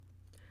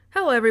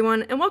Hello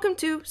everyone, and welcome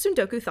to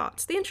Sundoku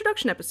Thoughts, the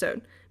introduction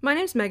episode. My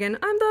name's Megan,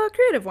 I'm the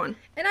creative one.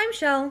 And I'm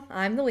Shell.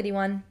 I'm the witty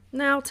one.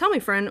 Now, tell me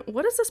friend,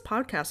 what is this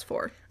podcast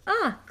for?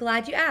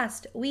 Glad you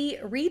asked. We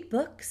read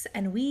books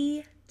and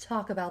we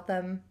talk about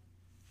them.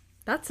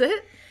 That's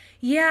it?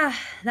 Yeah,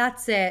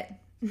 that's it.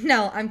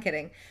 No, I'm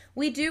kidding.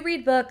 We do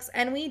read books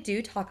and we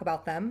do talk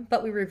about them,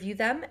 but we review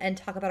them and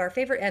talk about our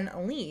favorite and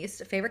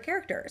least favorite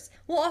characters.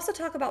 We'll also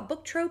talk about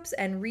book tropes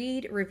and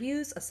read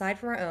reviews aside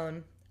from our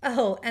own.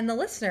 Oh, and the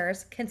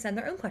listeners can send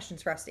their own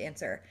questions for us to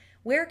answer.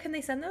 Where can they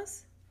send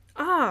those?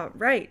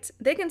 Right.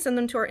 They can send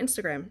them to our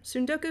Instagram,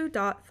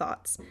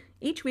 sundoku.thoughts.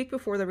 Each week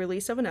before the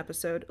release of an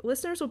episode,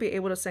 listeners will be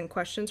able to send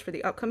questions for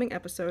the upcoming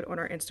episode on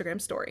our Instagram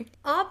story.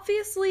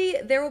 Obviously,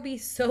 there will be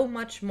so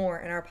much more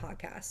in our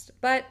podcast,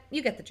 but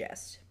you get the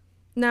gist.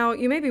 Now,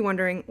 you may be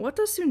wondering, what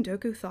does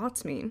Sundoku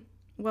Thoughts mean?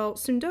 Well,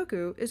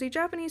 sundoku is a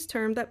Japanese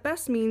term that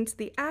best means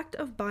the act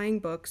of buying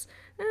books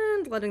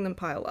and letting them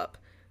pile up.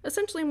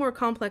 Essentially a more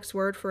complex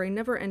word for a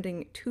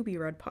never-ending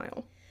to-be-read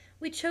pile.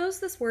 We chose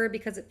this word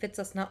because it fits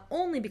us not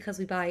only because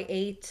we buy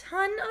a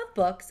ton of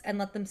books and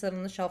let them sit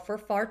on the shelf for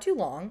far too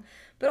long,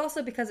 but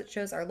also because it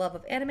shows our love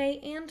of anime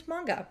and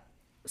manga.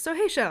 So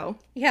hey Shell.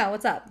 Yeah,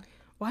 what's up?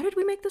 Why did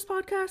we make this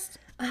podcast?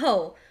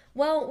 Oh,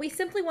 well, we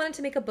simply wanted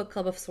to make a book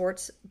club of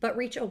sorts, but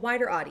reach a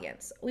wider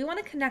audience. We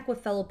want to connect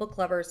with fellow book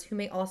lovers who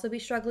may also be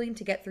struggling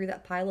to get through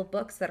that pile of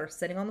books that are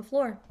sitting on the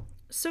floor.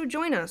 So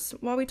join us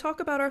while we talk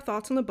about our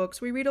thoughts on the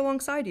books we read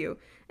alongside you.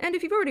 And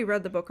if you've already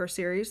read the book or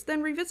series,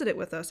 then revisit it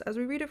with us as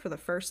we read it for the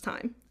first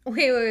time.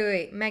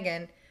 Wait,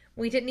 Megan.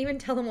 We didn't even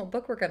tell them what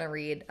book we're going to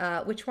read.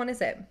 Which one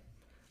is it?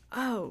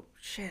 Oh,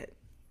 shit.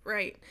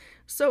 Right.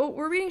 So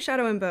we're reading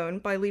Shadow and Bone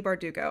by Leigh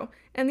Bardugo,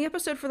 and the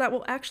episode for that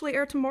will actually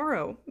air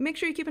tomorrow. Make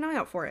sure you keep an eye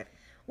out for it.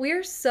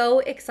 We're so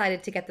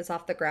excited to get this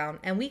off the ground,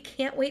 and we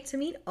can't wait to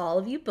meet all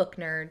of you book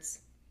nerds.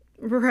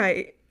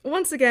 Right.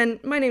 Once again,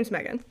 my name's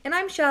Megan. And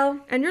I'm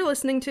Shell. And you're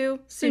listening to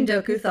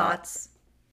Sundoku Thoughts.